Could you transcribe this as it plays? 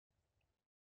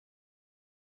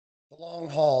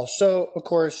Long haul. So, of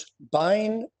course,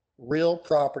 buying real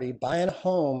property, buying a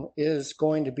home is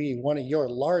going to be one of your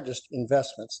largest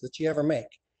investments that you ever make.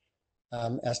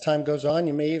 As time goes on,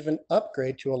 you may even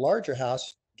upgrade to a larger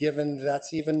house, given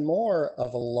that's even more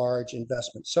of a large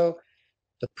investment. So,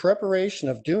 the preparation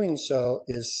of doing so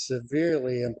is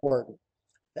severely important.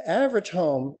 The average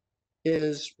home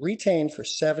is retained for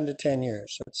 7 to 10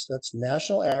 years. That's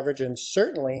national average, and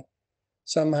certainly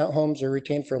some homes are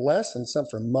retained for less and some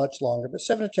for much longer, but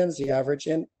 7 to 10 is the average.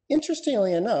 And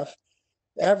interestingly enough,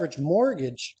 the average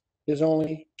mortgage is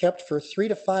only kept for 3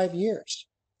 to 5 years.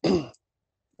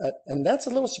 And that's a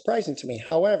little surprising to me.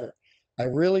 However, I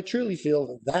really truly feel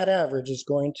that that average is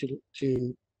going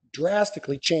to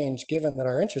drastically change given that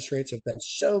our interest rates have been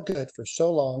so good for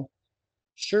so long.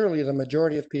 Surely the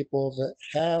majority of people that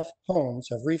have homes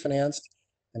have refinanced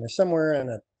and are somewhere in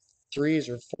a threes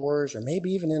or fours or maybe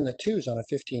even in the twos on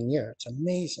a 15-year. It's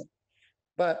amazing.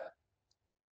 But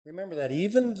remember that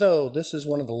even though this is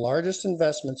one of the largest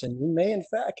investments, and you may in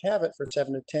fact have it for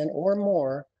 7 to 10 or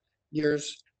more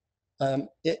years,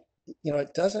 it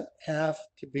it doesn't have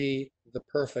to be the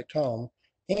perfect home.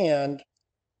 And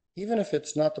even if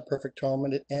it's not the perfect home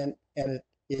and it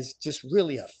is just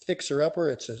really a fixer-upper,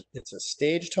 it's a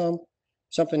staged home,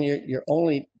 something you're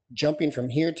only jumping from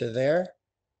here to there,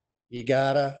 you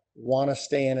gotta want to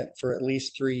stay in it for at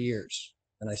least 3 years.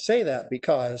 And I say that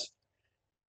because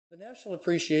the national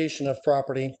appreciation of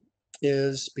property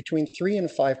is between 3 and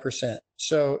 5%.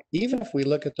 So even if we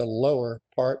look at the lower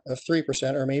part of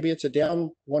 3%, or maybe it's a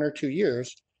down 1 or 2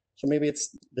 years, so maybe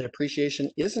it's the appreciation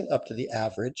isn't up to the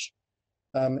average.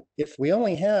 If we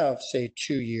only have, say,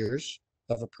 2 years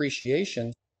of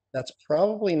appreciation, that's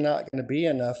probably not going to be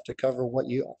enough to cover what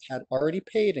you had already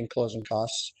paid in closing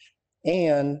costs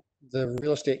and the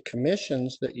real estate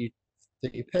commissions that you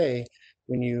pay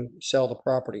when you sell the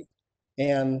property,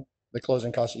 and the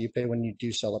closing costs that you pay when you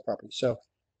do sell the property. So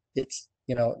this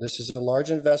is a large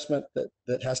investment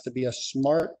that has to be a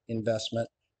smart investment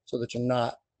so that you're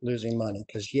not losing money.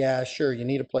 Because yeah, sure, you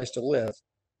need a place to live,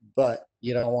 but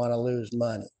you don't want to lose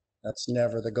money. That's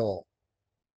never the goal.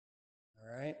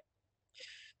 All right.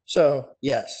 So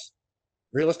yes,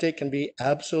 real estate can be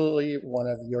absolutely one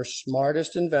of your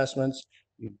smartest investments.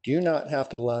 You do not have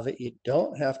to love it. You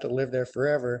don't have to live there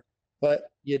forever, but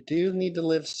you do need to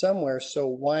live somewhere. So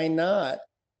why not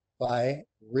buy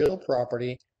real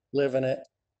property, live in it,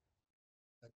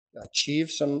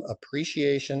 achieve some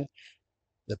appreciation?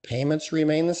 The payments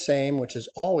remain the same, which is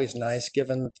always nice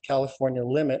given that the California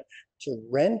limit to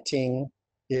renting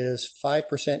is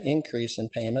 5% increase in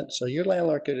payment. So your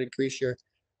landlord could increase your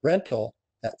rental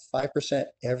at 5%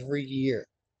 every year.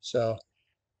 So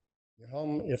your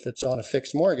home, if it's on a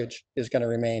fixed mortgage, is going to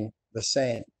remain the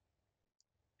same.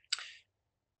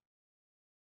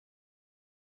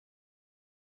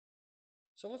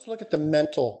 So let's look at the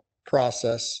mental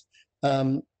process.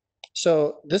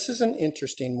 So this is an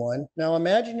interesting one. Now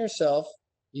imagine yourself,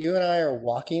 you and I are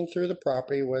walking through the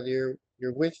property, whether you're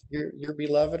with your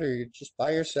beloved or you're just by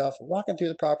yourself, walking through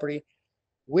the property.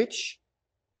 Which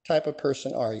type of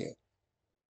person are you?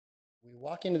 We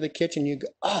walk into the kitchen, you go,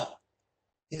 oh,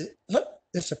 look,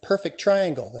 it's a perfect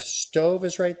triangle. The stove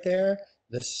is right there,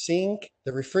 the sink,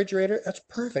 the refrigerator, that's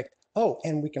perfect. Oh,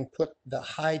 and we can put the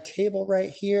high table right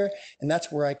here, and that's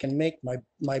where I can make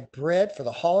my bread for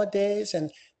the holidays.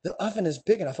 And the oven is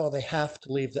big enough. Oh, they have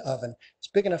to leave the oven. It's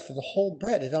big enough for the whole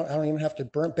bread. I don't even have to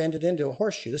bend it into a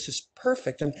horseshoe. This is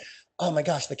perfect. And oh my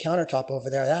gosh, the countertop over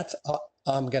there, that's,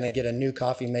 I'm going to get a new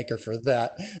coffee maker for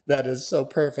that. That is so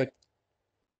perfect.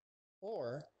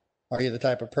 Or are you the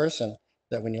type of person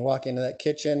that when you walk into that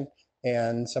kitchen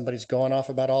and somebody's going off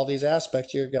about all these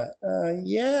aspects, you're going,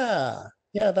 yeah,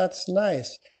 that's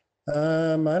nice.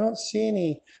 I don't see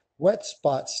any wet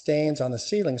spot stains on the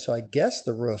ceiling, so I guess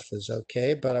the roof is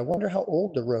okay, but I wonder how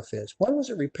old the roof is. When was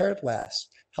it repaired last?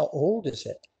 How old is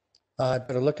it? I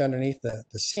better look underneath the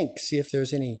sink, see if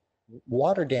there's any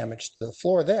water damage to the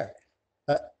floor there.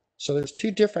 Uh, so there's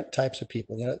two different types of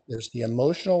people. There's the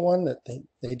emotional one that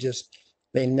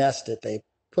they nest it. They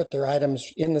put their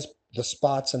items in the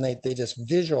spots and they just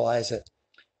visualize it.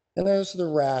 And there's the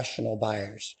rational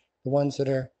buyers, the ones that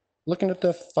are looking at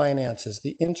the finances,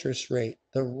 the interest rate,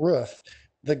 the roof,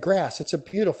 the grass. It's a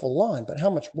beautiful lawn, but how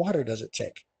much water does it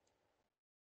take?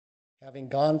 Having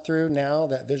gone through now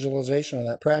that visualization and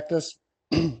that practice,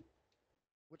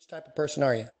 which type of person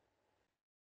are you?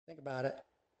 Think about it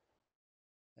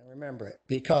and remember it,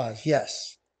 because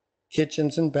yes,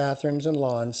 kitchens and bathrooms and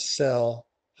lawns sell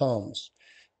homes,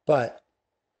 but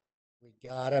we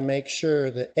gotta make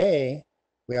sure that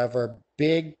we have our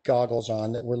big goggles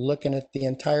on, that we're looking at the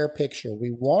entire picture.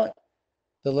 We want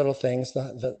the little things,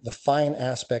 the fine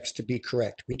aspects to be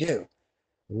correct. We do.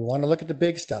 We want to look at the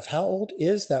big stuff. How old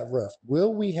is that roof?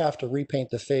 Will we have to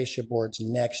repaint the fascia boards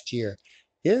next year?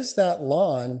 Is that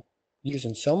lawn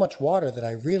using so much water that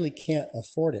I really can't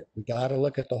afford it? We got to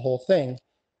look at the whole thing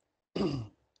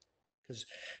because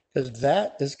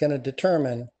that is going to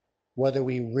determine whether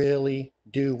we really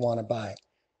do want to buy.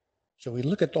 So we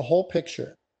look at the whole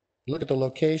picture, look at the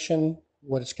location,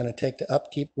 what it's going to take to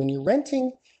upkeep. When you're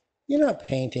renting, you're not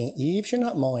painting eaves, you're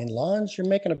not mowing lawns, you're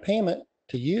making a payment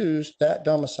to use that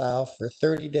domicile for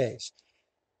 30 days.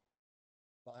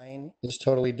 Buying is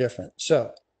totally different.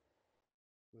 So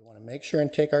we want to make sure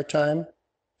and take our time,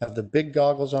 have the big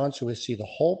goggles on so we see the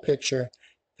whole picture,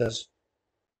 because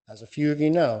as a few of you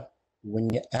know, when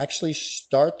you actually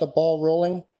start the ball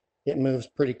rolling, it moves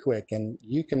pretty quick, and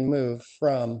you can move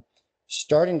from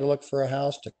starting to look for a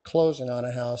house to closing on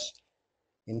a house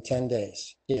in 10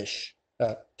 days-ish,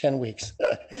 10 weeks.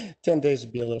 10 days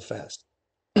would be a little fast.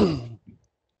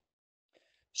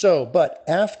 So, but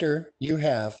after you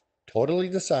have totally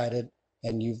decided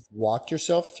and you've walked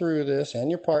yourself through this and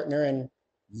your partner, and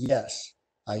yes,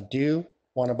 I do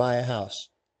want to buy a house,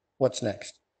 what's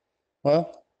next?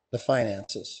 Well, the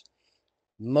finances.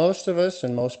 Most of us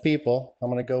and most people, I'm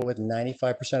going to go with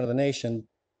 95% of the nation,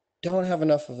 don't have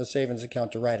enough of a savings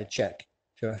account to write a check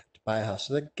to buy a house.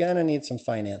 So they're going to need some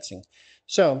financing.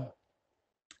 So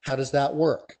how does that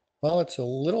work? Well,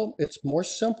 it's more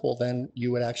simple than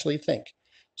you would actually think.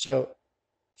 So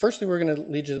firstly, we're going to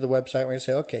lead you to the website. We're going to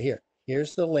say, okay,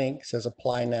 here's the link, it says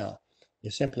apply now. You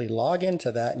simply log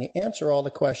into that and you answer all the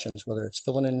questions, whether it's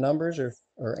filling in numbers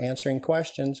or answering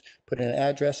questions, putting in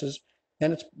addresses,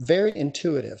 and it's very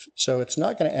intuitive. So it's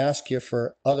not going to ask you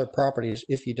for other properties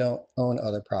if you don't own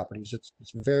other properties.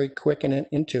 It's very quick and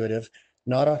intuitive,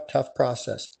 not a tough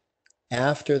process.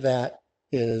 After that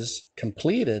is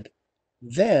completed,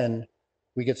 then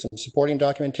we get some supporting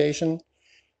documentation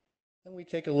and we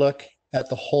take a look at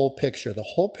the whole picture. The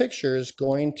whole picture is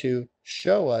going to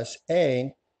show us,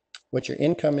 A, what your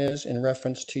income is in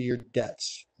reference to your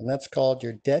debts, and that's called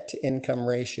your debt to income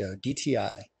ratio,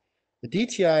 DTI. The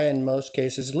DTI in most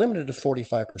cases is limited to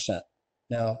 45%.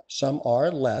 Now, some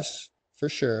are less for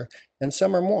sure, and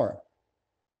some are more.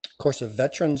 Of course, a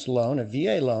veteran's loan, a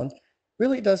VA loan,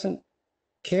 really doesn't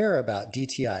care about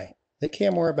DTI. They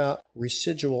care more about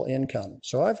residual income.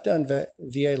 So I've done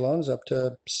VA loans up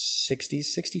to 60,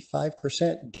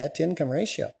 65% debt to income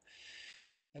ratio.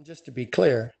 And just to be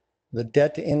clear, the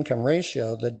debt to income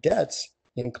ratio, the debts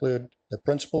include the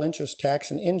principal, interest,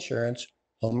 tax, and insurance,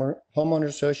 homeowner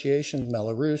association,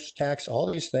 Melrose tax,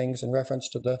 all these things in reference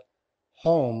to the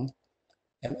home,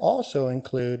 and also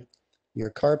include your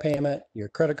car payment, your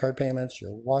credit card payments,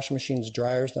 your washing machines,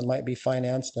 dryers that might be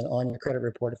financed and on your credit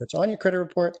report. If it's on your credit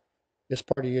report, it's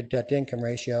part of your debt to income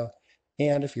ratio.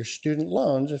 And if your student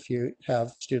loans, if you have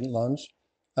student loans,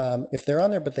 if they're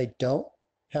on there but they don't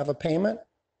have a payment,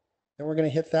 then we're going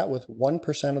to hit that with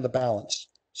 1% of the balance.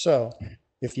 So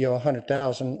if you have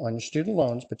 $100,000 on your student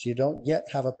loans, but you don't yet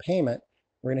have a payment,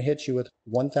 we're going to hit you with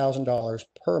 $1,000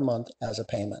 per month as a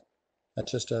payment.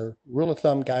 That's just a rule of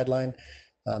thumb guideline.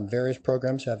 Various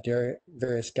programs have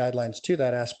various guidelines to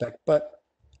that aspect, but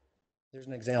there's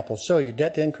an example. So your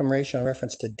debt to income ratio in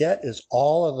reference to debt is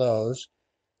all of those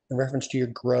in reference to your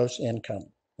gross income.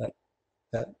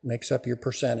 That makes up your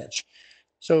percentage.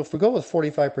 So if we go with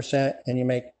 45% and you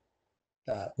make,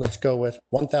 let's go with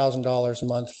 $1,000 a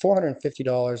month,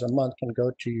 $450 a month can go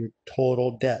to your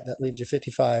total debt. That leaves you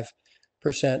 55%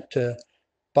 to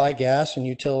buy gas and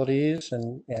utilities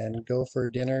and go for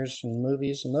dinners and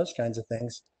movies and those kinds of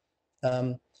things.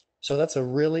 So that's a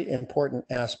really important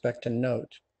aspect to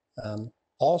note.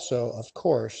 Also, of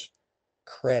course,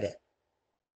 credit.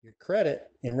 Your credit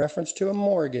in reference to a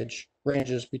mortgage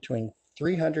ranges between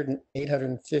 300 and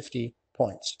 850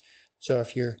 points. So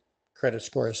if your credit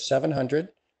score is 700,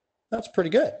 that's pretty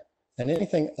good. And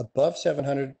anything above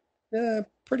 700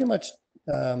 pretty much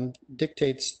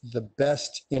dictates the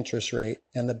best interest rate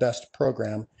and the best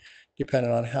program,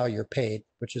 depending on how you're paid,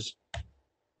 which is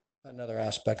another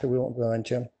aspect that we won't go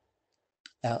into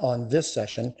on this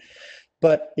session.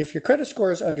 But if your credit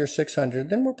score is under 600,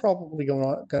 then we're probably going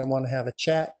to want to have a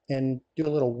chat and do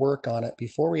a little work on it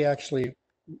before we actually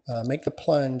make the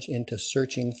plunge into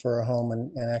searching for a home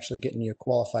and actually getting you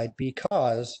qualified,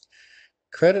 because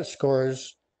credit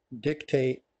scores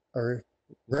dictate or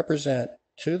represent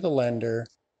to the lender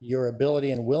your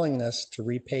ability and willingness to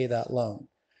repay that loan.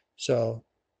 So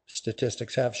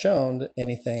statistics have shown that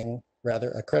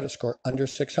a credit score under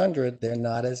 600, they're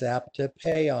not as apt to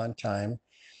pay on time.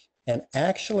 And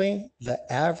actually, the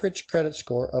average credit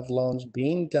score of loans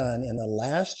being done in the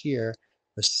last year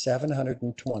was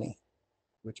 720,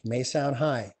 which may sound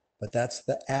high, but that's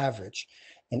the average.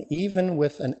 And even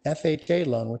with an FHA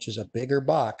loan, which is a bigger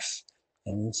box,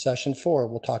 and in session 4,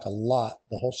 we'll talk a lot,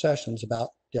 the whole session's about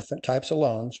different types of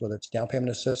loans, whether it's down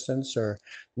payment assistance or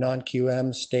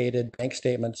non-QM stated bank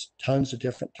statements, tons of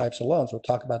different types of loans. We'll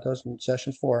talk about those in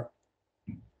session 4.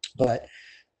 But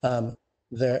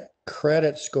the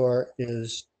credit score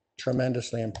is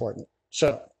tremendously important.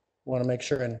 So want to make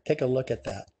sure and take a look at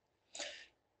that.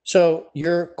 So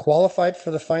you're qualified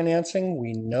for the financing.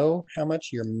 We know how much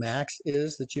your max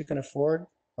is that you can afford.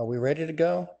 Are we ready to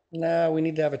go? Now we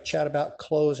need to have a chat about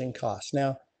closing costs.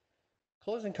 Now,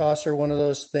 closing costs are one of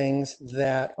those things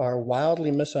that are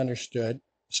wildly misunderstood.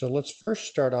 So let's first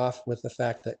start off with the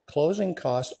fact that closing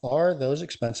costs are those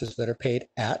expenses that are paid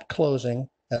at closing,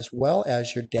 as well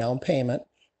as your down payment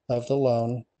of the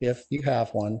loan, if you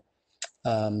have one.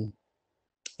 And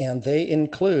they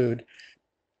include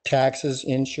taxes,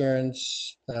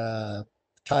 insurance,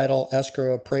 title,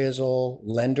 escrow, appraisal,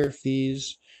 lender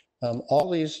fees.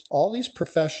 All these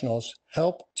professionals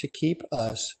help to keep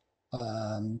us,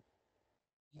 the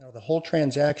whole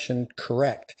transaction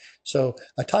correct. So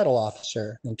a title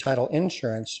officer and title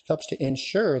insurance helps to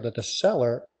ensure that the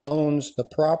seller owns the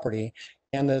property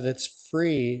and that it's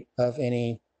free of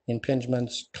any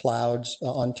impingements, clouds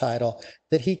on title,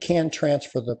 that he can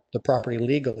transfer the property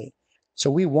legally. So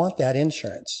we want that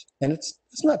insurance, and it's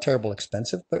not terrible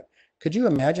expensive, but could you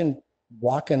imagine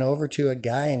walking over to a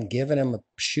guy and giving him a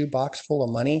shoebox full of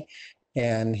money,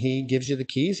 and he gives you the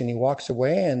keys and he walks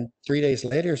away, and 3 days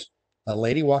later a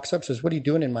lady walks up and says, "What are you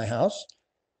doing in my house?"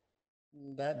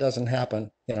 That doesn't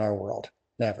happen in our world,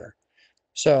 never.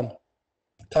 So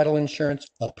title insurance,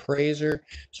 appraiser.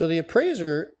 So the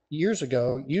appraiser years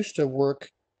ago used to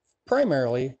work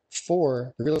primarily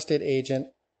for the real estate agent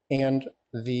and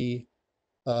the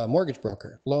mortgage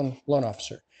broker, loan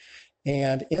officer.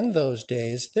 And in those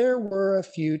days, there were a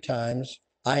few times,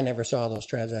 I never saw those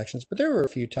transactions, but there were a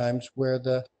few times where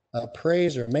the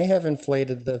appraiser may have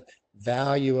inflated the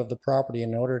value of the property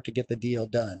in order to get the deal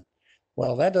done.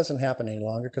 Well, that doesn't happen any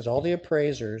longer because all the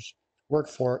appraisers work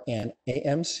for an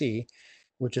AMC,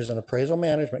 which is an appraisal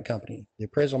management company. The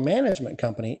appraisal management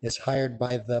company is hired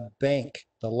by the bank,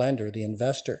 the lender, the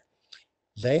investor.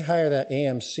 They hire that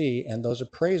AMC, and those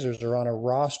appraisers are on a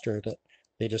roster that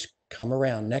they just come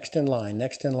around, next in line,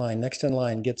 next in line, next in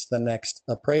line, gets the next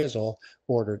appraisal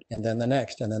ordered, and then the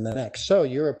next, and then the next. So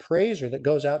your appraiser that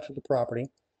goes out to the property,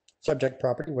 subject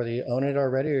property, whether you own it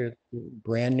already or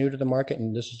brand new to the market,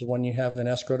 and this is the one you have in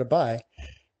escrow to buy,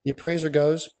 the appraiser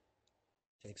goes,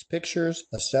 takes pictures,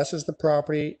 assesses the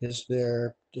property. Is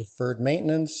there deferred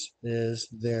maintenance? Is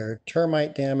there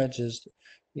termite damage? Is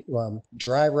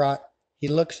dry rot? He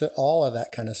looks at all of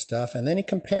that kind of stuff, and then he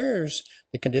compares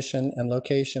the condition and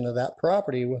location of that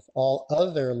property with all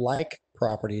other like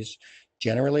properties,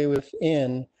 generally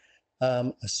within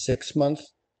a 6-month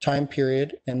time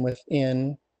period and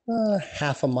within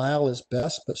half a mile is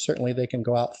best, but certainly they can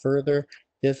go out further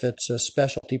if it's a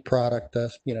specialty product,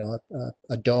 a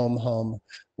dome home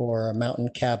or a mountain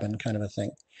cabin kind of a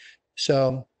thing.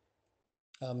 So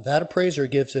that appraiser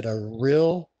gives it a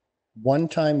real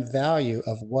one-time value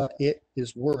of what it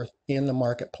is worth in the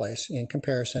marketplace in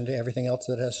comparison to everything else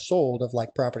that has sold of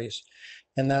like properties.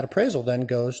 And that appraisal then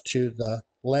goes to the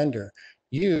lender.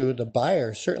 You, the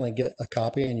buyer, certainly get a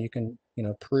copy and you can,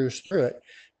 peruse through it.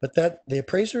 But the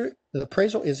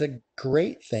appraisal is a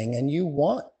great thing, and you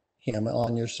want him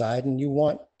on your side and you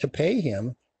want to pay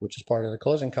him, which is part of the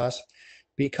closing costs,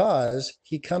 because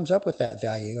he comes up with that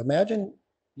value. Imagine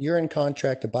you're in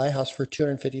contract to buy a house for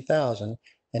 $250,000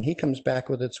 and he comes back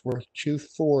with it's worth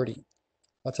 $240,000.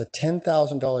 That's a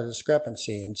 $10,000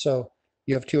 discrepancy. And so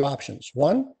you have two options.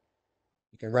 One,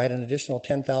 you can write an additional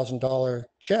 $10,000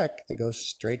 check that goes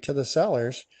straight to the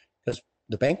sellers because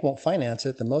the bank won't finance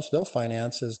it. The most they'll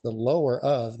finance is the lower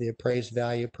of the appraised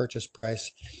value purchase price.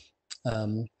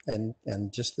 And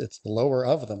just it's the lower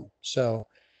of them. So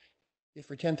if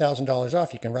you're $10,000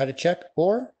 off, you can write a check,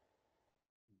 or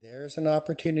there's an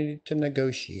opportunity to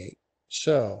negotiate.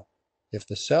 So if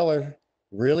the seller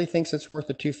really thinks it's worth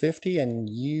the $250,000 and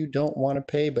you don't want to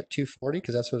pay but $240,000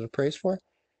 because that's what it's appraised for,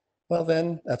 well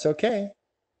then that's okay.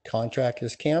 Contract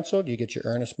is canceled, you get your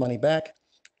earnest money back,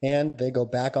 and they go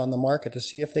back on the market to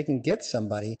see if they can get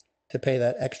somebody to pay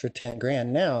that extra 10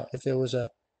 grand. Now, if it was a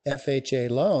FHA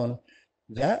loan,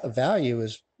 that value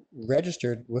is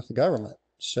registered with the government.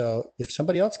 So if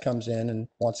somebody else comes in and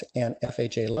wants an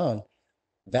FHA loan,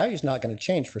 value is not going to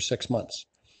change for 6 months.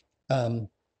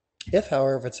 If,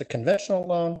 however, it's a conventional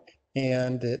loan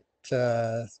and it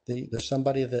there's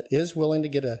somebody that is willing to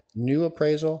get a new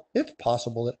appraisal, it's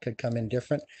possible it could come in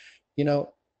different. You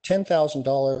know,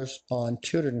 $10,000 on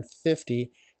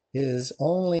 250 is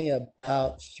only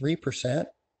about 3%.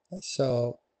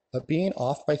 So, but being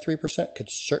off by 3% could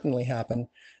certainly happen.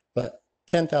 But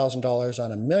 $10,000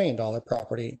 on $1 million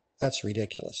property, that's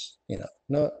ridiculous. You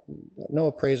know, no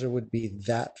appraiser would be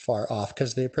that far off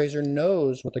because the appraiser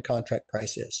knows what the contract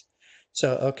price is.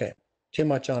 So, okay, too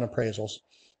much on appraisals.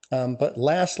 But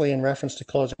lastly, in reference to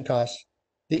closing costs,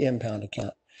 the impound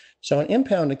account. So an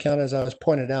impound account, as I was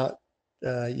pointed out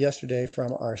yesterday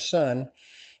from our son,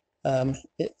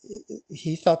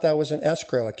 he thought that was an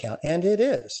escrow account, and it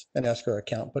is an escrow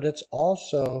account, but it's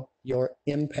also your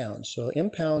impounds. So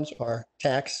impounds are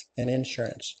tax and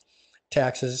insurance.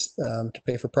 Taxes to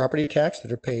pay for property tax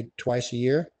that are paid twice a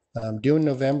year, due in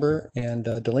November and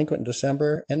delinquent in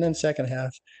December, and then second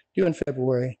half due in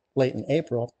February, late in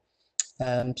April.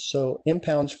 So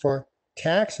impounds for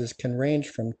taxes can range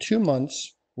from 2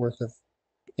 months worth of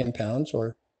impounds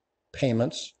or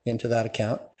payments into that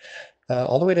account,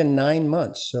 all the way to 9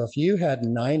 months. So if you had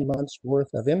 9 months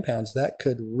worth of impounds, that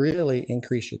could really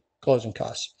increase your closing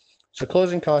costs. So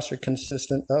closing costs are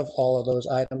consistent of all of those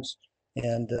items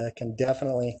and can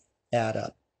definitely add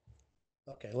up.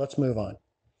 Okay, let's move on.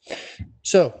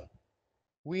 So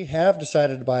we have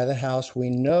decided to buy the house. We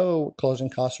know what closing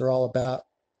costs are all about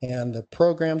and the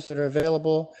programs that are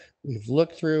available. We've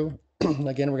looked through.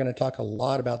 Again, we're going to talk a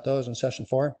lot about those in session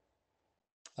 4.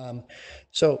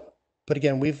 But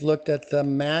again, we've looked at the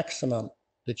maximum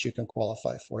that you can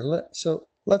qualify for. So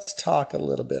let's talk a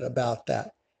little bit about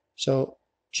that. So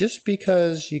just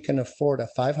because you can afford a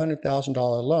 $500,000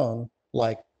 loan,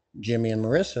 like Jimmy and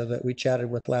Marissa that we chatted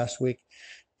with last week,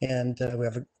 and we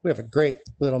have a great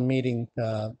little meeting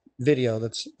video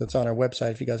that's on our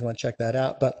website if you guys want to check that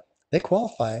out. But they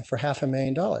qualify for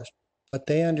 $500,000, but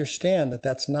they understand that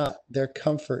that's not their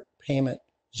comfort payment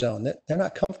zone. That they're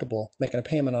not comfortable making a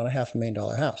payment on a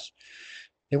 $500,000 house.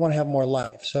 They want to have more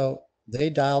life, so they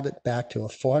dialed it back to a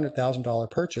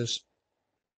 $400,000 purchase.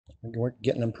 We're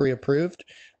getting them pre-approved,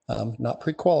 not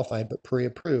pre-qualified, but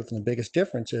pre-approved. And the biggest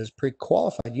difference is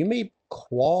pre-qualified. You may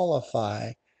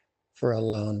qualify for a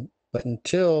loan, but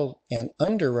until an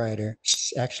underwriter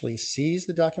actually sees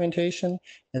the documentation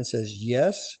and says,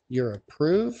 yes, you're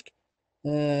approved,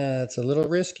 it's a little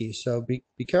risky. So be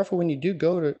careful when you do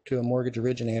go to a mortgage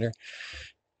originator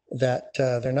that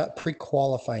they're not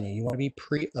pre-qualifying you. You want to be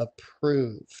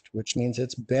pre-approved, which means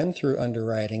it's been through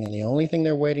underwriting, and the only thing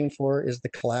they're waiting for is the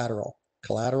collateral.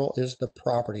 Collateral is the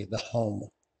property, the home.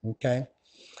 Okay,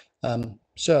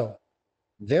 so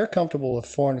they're comfortable with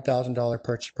 $400,000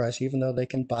 purchase price, even though they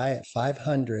can buy at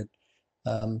 $500,000,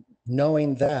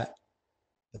 knowing that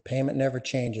the payment never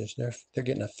changes. They're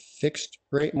getting a fixed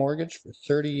rate mortgage for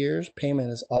 30 years.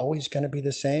 Payment is always going to be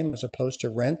the same, as opposed to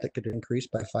rent that could increase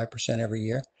by 5% every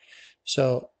year.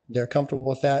 So they're comfortable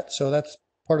with that. So that's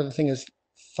part of the thing, is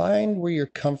find where your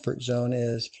comfort zone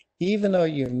is. Even though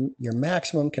your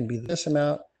maximum can be this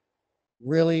amount,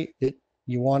 really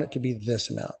you want it to be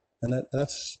this amount. And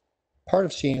that's part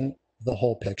of seeing the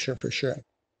whole picture for sure.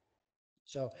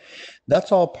 So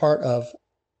that's all part of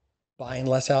buying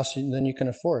less house than you can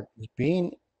afford, is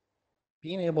being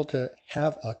able to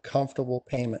have a comfortable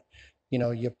payment. You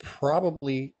know, you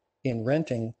probably in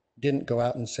renting didn't go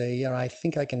out and say, you know, I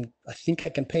think I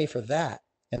can pay for that,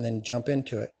 and then jump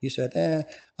into it. You said,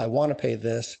 I want to pay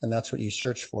this, and that's what you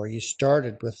searched for. You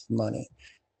started with money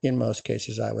in most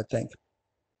cases, I would think.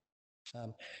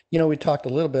 You know, we talked a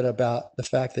little bit about the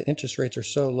fact that interest rates are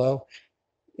so low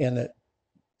and that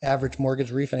average mortgage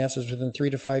refinances within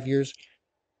 3 to 5 years.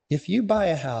 If you buy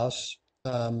a house,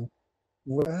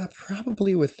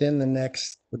 probably within the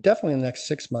next, definitely in the next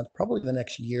 6 months, probably the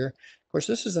next year. Of course,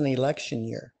 this is an election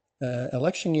year.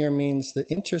 Election year means that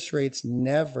interest rates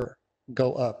never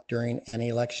go up during an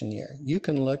election year. You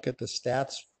can look at the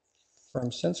stats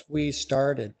from since we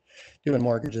started doing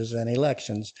mortgages and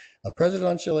elections. A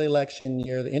presidential election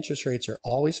year, the interest rates are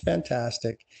always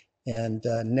fantastic and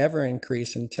never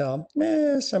increase until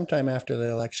sometime after the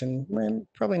election,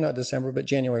 probably not December, but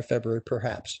January, February,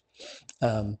 perhaps.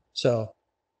 So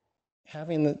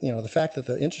having the fact that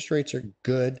the interest rates are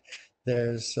good,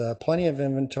 there's plenty of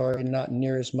inventory, not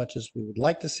near as much as we would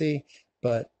like to see,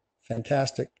 but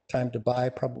fantastic time to buy.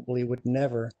 Probably would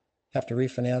never have to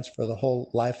refinance for the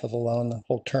whole life of the loan, the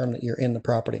whole term that you're in the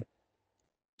property.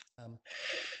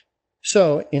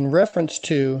 So in reference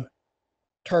to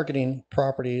targeting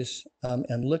properties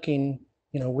and looking,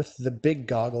 with the big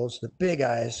goggles, the big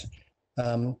eyes,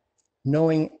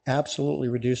 knowing absolutely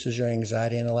reduces your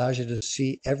anxiety and allows you to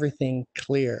see everything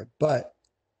clear. But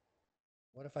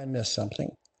What if I miss something?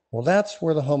 Well, that's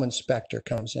where the home inspector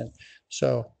comes in.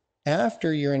 So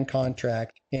after you're in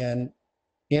contract and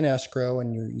in escrow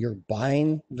and you're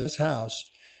buying this house,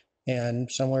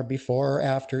 and somewhere before or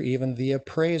after, even the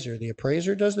appraiser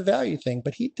does the value thing,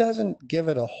 but he doesn't give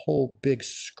it a whole big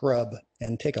scrub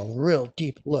and take a real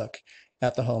deep look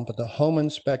at the home, but the home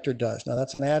inspector does. Now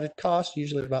that's an added cost,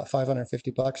 usually about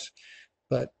 $550,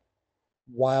 but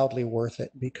wildly worth it,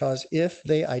 because if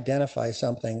they identify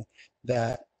something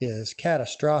that is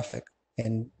catastrophic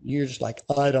and you're just like,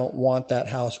 I don't want that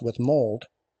house with mold,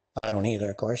 I don't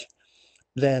either, of course,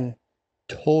 then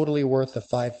totally worth the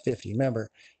 550. Remember,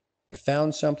 you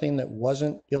found something that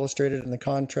wasn't illustrated in the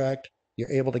contract,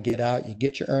 you're able to get out, you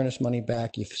get your earnest money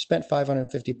back, you've spent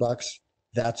 $550,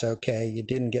 that's okay. You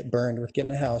didn't get burned with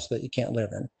getting a house that you can't live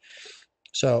in.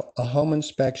 So a home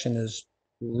inspection is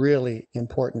really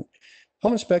important.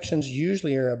 Home inspections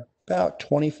usually are about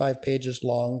 25 pages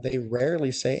long. They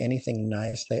rarely say anything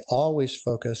nice. They always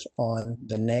focus on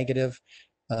the negative,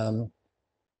 um,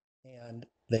 and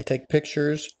they take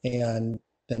pictures and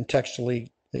then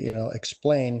textually,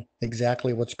 explain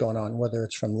exactly what's going on, whether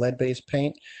it's from lead-based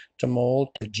paint to mold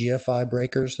to GFI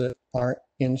breakers that aren't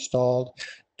installed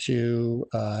to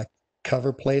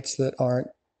cover plates that aren't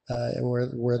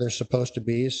where they're supposed to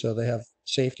be, so they have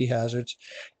safety hazards.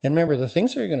 And remember, the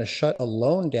things that are going to shut a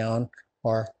loan down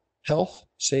are health,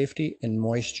 safety, and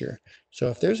moisture. So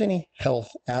if there's any health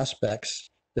aspects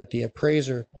that the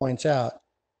appraiser points out,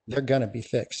 they're going to be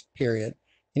fixed, period.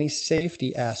 Any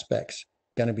safety aspects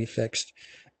going to be fixed,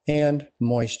 and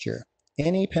moisture.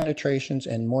 Any penetrations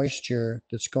and moisture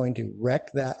that's going to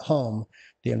wreck that home,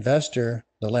 the investor,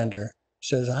 the lender,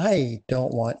 says, I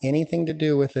don't want anything to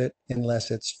do with it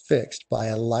unless it's fixed by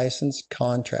a licensed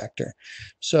contractor.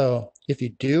 So if you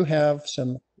do have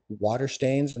some water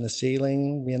stains in the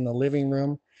ceiling, in the living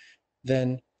room,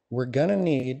 then we're going to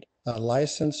need a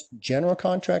licensed general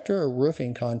contractor or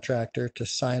roofing contractor to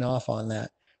sign off on that.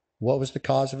 What was the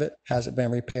cause of it? Has it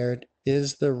been repaired?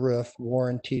 Is the roof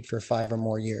warranted for 5 or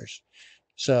more years?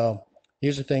 So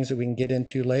these are things that we can get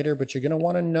into later, but you're going to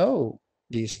want to know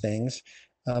these things.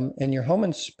 And your home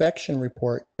inspection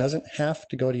report doesn't have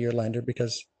to go to your lender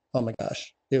because, oh my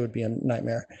gosh, it would be a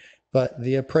nightmare. But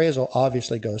the appraisal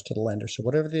obviously goes to the lender. So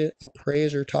whatever the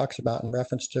appraiser talks about in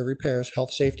reference to repairs,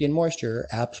 health, safety, and moisture are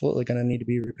absolutely going to need to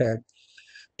be repaired.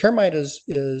 Termite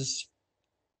is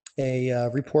a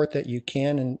report that you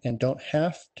can and don't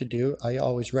have to do. I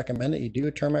always recommend that you do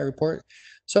a termite report.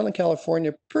 Southern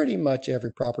California, pretty much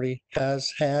every property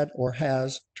has had or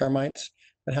has termites,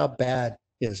 but how bad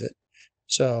is it?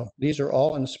 So these are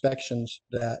all inspections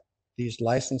that these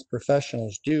licensed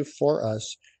professionals do for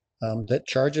us, that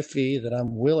charge a fee that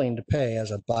I'm willing to pay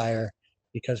as a buyer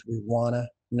because we want to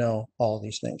know all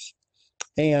these things.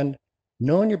 And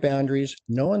knowing your boundaries,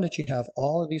 knowing that you have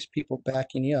all of these people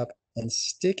backing you up and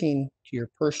sticking to your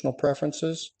personal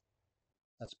preferences,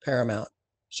 that's paramount.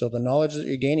 So the knowledge that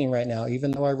you're gaining right now,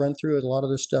 even though I run through a lot of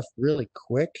this stuff really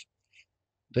quick,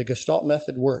 the Gestalt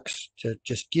method works to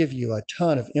just give you a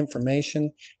ton of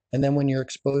information. And then when you're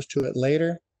exposed to it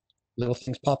later, little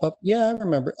things pop up. Yeah, I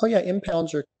remember. Oh yeah,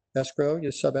 impounds are escrow, you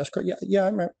sub escrow. Yeah, I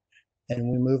remember. And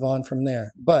we move on from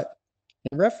there. But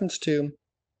in reference to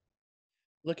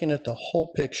looking at the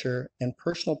whole picture and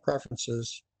personal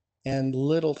preferences and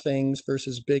little things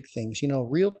versus big things,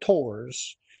 realtors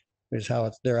is how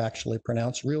they're actually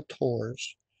pronounced, realtors.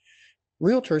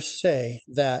 Realtors say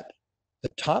that the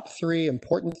top 3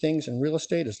 important things in real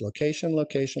estate is location,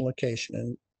 location, location.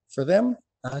 And for them,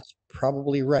 that's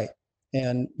probably right.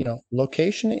 And,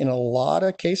 location in a lot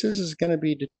of cases is going to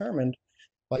be determined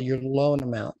by your loan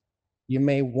amount. You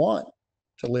may want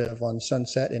to live on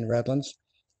Sunset in Redlands.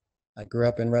 I grew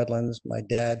up in Redlands. My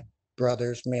dad,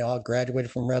 brothers, me all graduated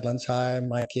from Redlands High.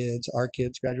 Our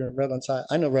kids graduated from Redlands High.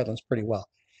 I know Redlands pretty well.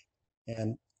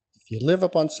 And if you live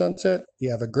up on Sunset,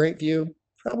 you have a great view,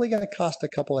 probably going to cost a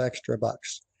couple extra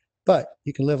bucks. But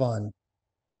you can live on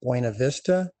Buena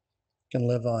Vista, you can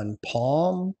live on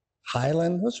Palm,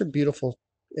 Highland. Those are beautiful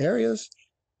areas,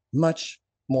 much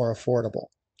more affordable.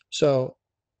 So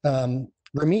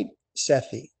Ramit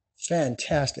Sethi,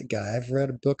 fantastic guy. I've read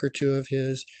a book or two of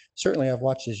his. Certainly I've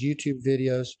watched his YouTube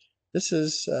videos. This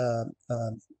is a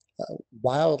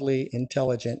wildly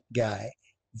intelligent guy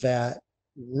that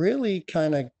really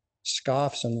kind of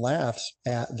scoffs and laughs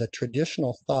at the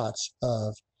traditional thoughts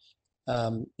of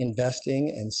investing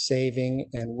and saving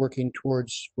and working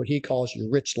towards what he calls your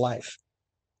rich life.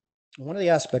 One of the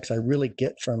aspects I really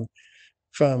get from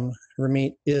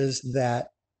Ramit is that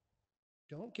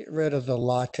don't get rid of the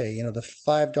latte, the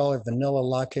 $5 vanilla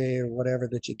latte or whatever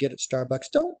that you get at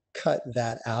Starbucks. Don't cut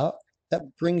that out. that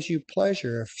brings you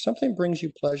pleasure. If something brings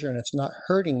you pleasure and it's not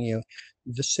hurting you,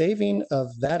 the saving of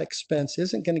that expense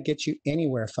isn't going to get you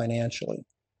anywhere financially.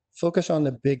 Focus on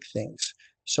the big things.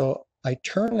 So I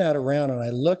turn that around and I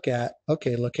look at,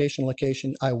 okay,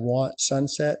 location, I want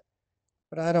Sunset,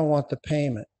 but I don't want the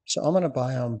payment. So I'm going to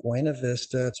buy on Buena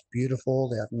Vista. It's beautiful.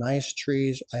 They have nice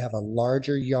trees. I have a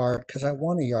larger yard because I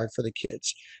want a yard for the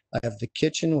kids. I have the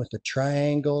kitchen with the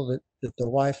triangle that the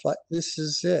Wi-Fi. This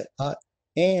is it.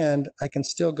 And I can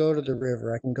still go to the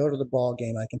river. I can go to the ball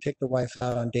game. I can take the wife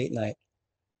out on date night.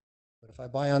 But if I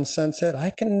buy on Sunset,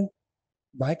 I can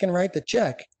write the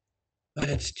check, but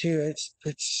it's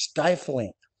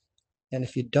stifling. And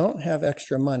if you don't have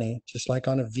extra money, just like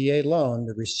on a VA loan,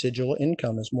 the residual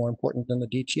income is more important than the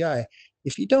DTI.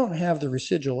 If you don't have the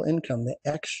residual income, the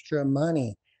extra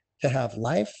money to have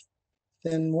life,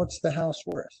 then what's the house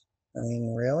worth? I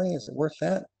mean, really, is it worth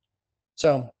that?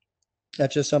 So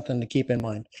that's just something to keep in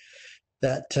mind.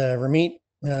 That Ramit,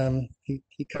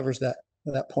 he covers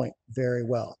that point very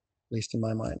well, at least in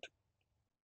my mind.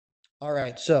 All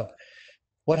right, so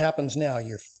what happens now?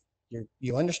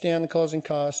 You understand the closing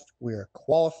cost. We're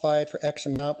qualified for X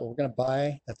amount, but we're going to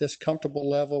buy at this comfortable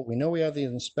level. We know we have the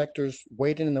inspectors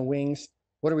waiting in the wings.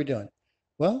 What are we doing?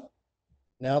 Well,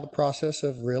 now the process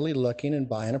of really looking and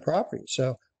buying a property.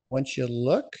 So once you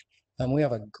look, we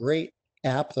have a great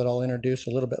app that I'll introduce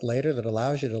a little bit later that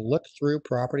allows you to look through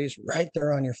properties right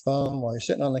there on your phone while you're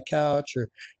sitting on the couch or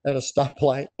at a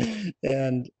stoplight.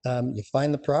 And you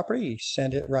find the property, you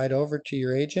send it right over to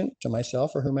your agent, to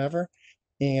myself or whomever,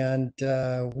 and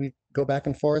we go back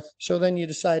and forth. So then you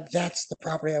decide that's the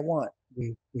property I want.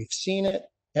 We've seen it,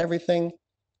 everything.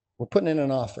 We're putting in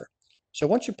an offer. So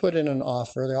once you put in an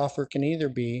offer, the offer can either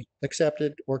be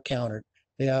accepted or countered.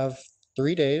 They have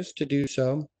 3 days to do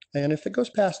so. And if it goes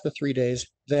past the 3 days,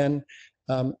 then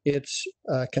it's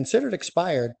considered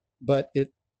expired, but it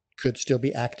could still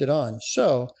be acted on.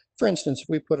 So for instance, if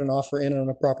we put an offer in on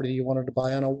a property you wanted to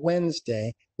buy on a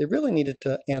Wednesday, they really needed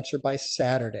to answer by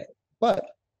Saturday. But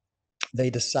they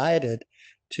decided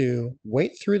to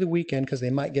wait through the weekend because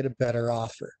they might get a better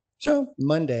offer. So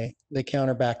Monday, they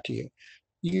counter back to you.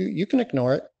 You can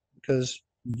ignore it because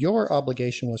your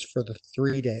obligation was for the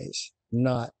 3 days,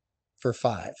 not for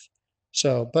 5.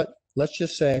 So, but let's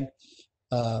just say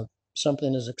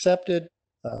something is accepted,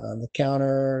 the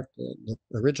counter, the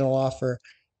original offer,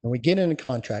 and we get in a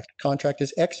contract. Contract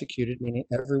is executed, meaning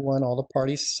everyone, all the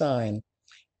parties sign.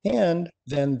 And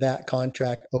then that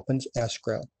contract opens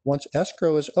escrow. Once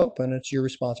escrow is open, it's your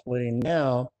responsibility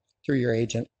now through your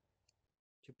agent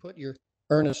to put your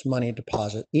earnest money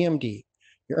deposit, EMD.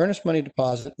 Your earnest money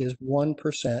deposit is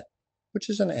 1%, which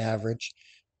is an average,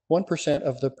 1%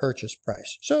 of the purchase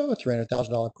price. So a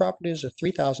 $300,000 property is a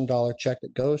 $3,000 check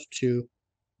that goes to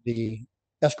the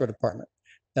escrow department,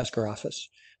 escrow office.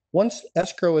 Once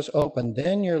escrow is open,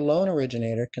 then your loan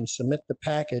originator can submit the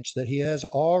package that he has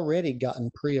already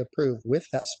gotten pre-approved with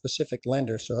that specific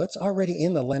lender. So it's already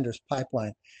in the lender's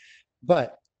pipeline.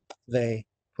 But they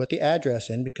put the address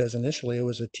in because initially it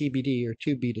was a TBD or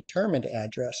to be determined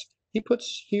address. He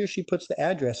or she puts the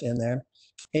address in there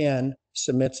and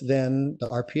submits then the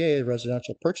RPA, the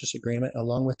residential purchase agreement,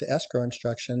 along with the escrow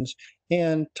instructions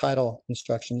and title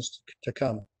instructions to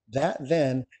come. That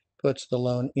then puts the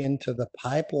loan into the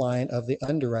pipeline of the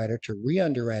underwriter to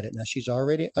re-underwrite it. Now she's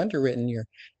already underwritten your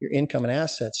income and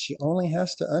assets. She only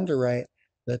has to underwrite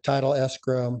the title,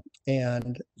 escrow,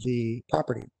 and the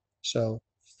property. So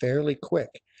fairly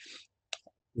quick.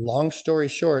 Long story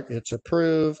short, it's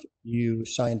approved. You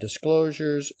sign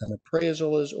disclosures, an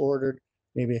appraisal is ordered,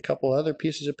 maybe a couple other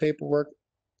pieces of paperwork.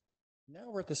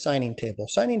 Now we're at the signing table.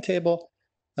 Signing table,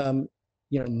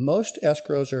 most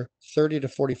escrows are 30 to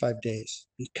 45 days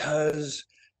because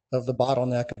of the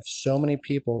bottleneck of so many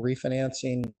people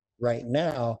refinancing right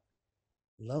now.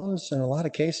 Loans in a lot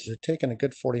of cases are taking a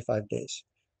good 45 days.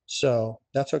 So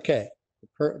that's okay.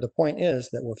 The point is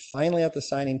that we're finally at the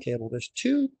signing table. There's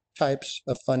 2 types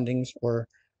of fundings or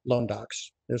loan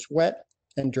docs. There's wet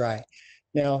and dry.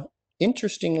 Now,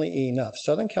 interestingly enough,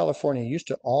 Southern California used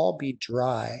to all be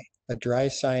dry, a dry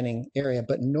signing area,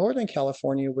 but Northern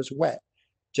California was wet.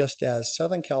 Just as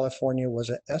Southern California was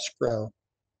an escrow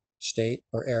state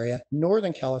or area,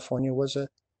 Northern California was a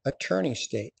attorney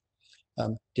state.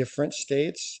 Different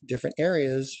states, different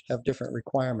areas have different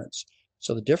requirements.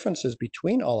 So the differences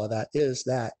between all of that is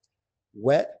that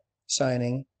wet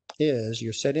signing is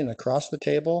you're sitting across the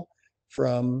table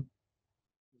from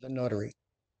the notary.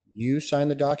 You sign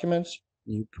the documents,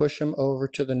 you push them over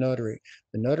to the notary.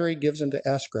 The notary gives them to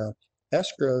escrow.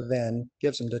 Escrow then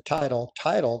gives them the title.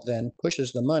 Title then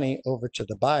pushes the money over to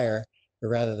the buyer. or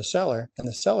rather the seller, and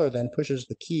the seller then pushes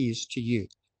the keys to you.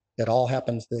 It all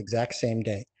happens the exact same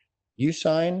day. You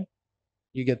sign,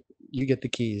 you get the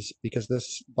keys because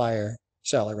this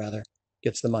seller rather,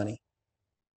 gets the money.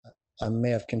 I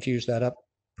may have confused that up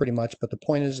pretty much, but the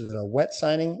point is that a wet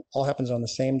signing all happens on the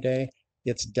same day.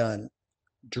 It's done.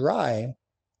 Dry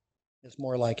is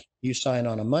more like you sign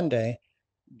on a Monday,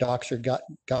 docs are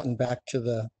gotten back to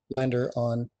the lender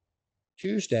on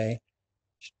Tuesday.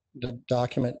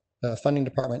 The funding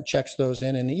department checks those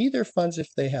in and either funds if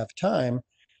they have time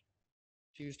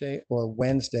Tuesday or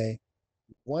Wednesday.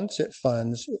 Once it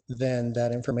funds, then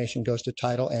that information goes to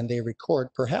title and they record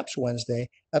perhaps Wednesday,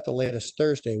 at the latest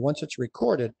Thursday. Once it's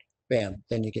recorded, bam,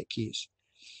 then you get keys.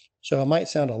 So it might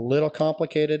sound a little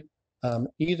complicated.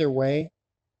 Either way,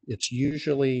 it's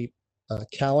usually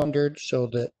calendared so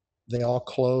that they all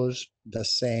close the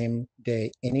same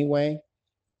day anyway.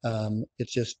 It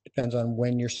just depends on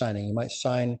when you're signing. You might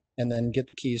sign and then get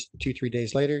the keys 2-3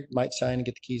 days later. You might sign and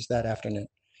get the keys that afternoon.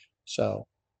 So,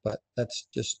 but that's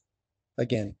just,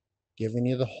 again, giving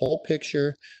you the whole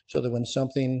picture so that when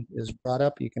something is brought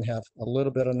up, you can have a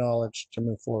little bit of knowledge to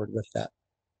move forward with that.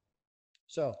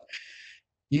 So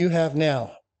you have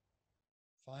now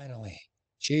finally,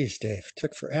 geez, Dave,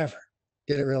 took forever.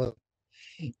 Did it really?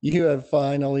 You have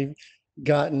finally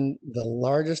gotten the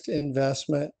largest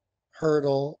investment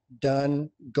hurdle done,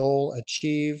 goal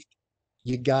achieved.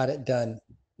 You got it done.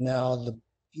 Now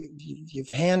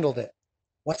you've handled it.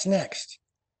 What's next?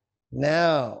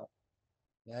 Now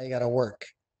you got to work.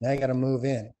 Now you got to move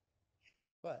in.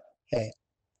 But hey,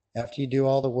 after you do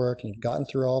all the work and you've gotten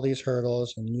through all these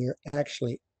hurdles and you're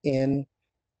actually in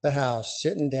the house,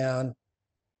 sitting down,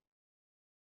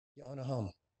 you own a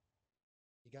home.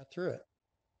 You got through it.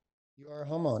 You are a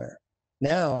homeowner.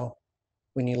 Now,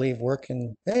 when you leave work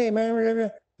and, hey,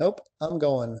 man, nope, I'm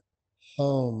going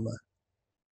home.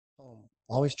 Home.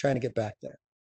 Always trying to get back there.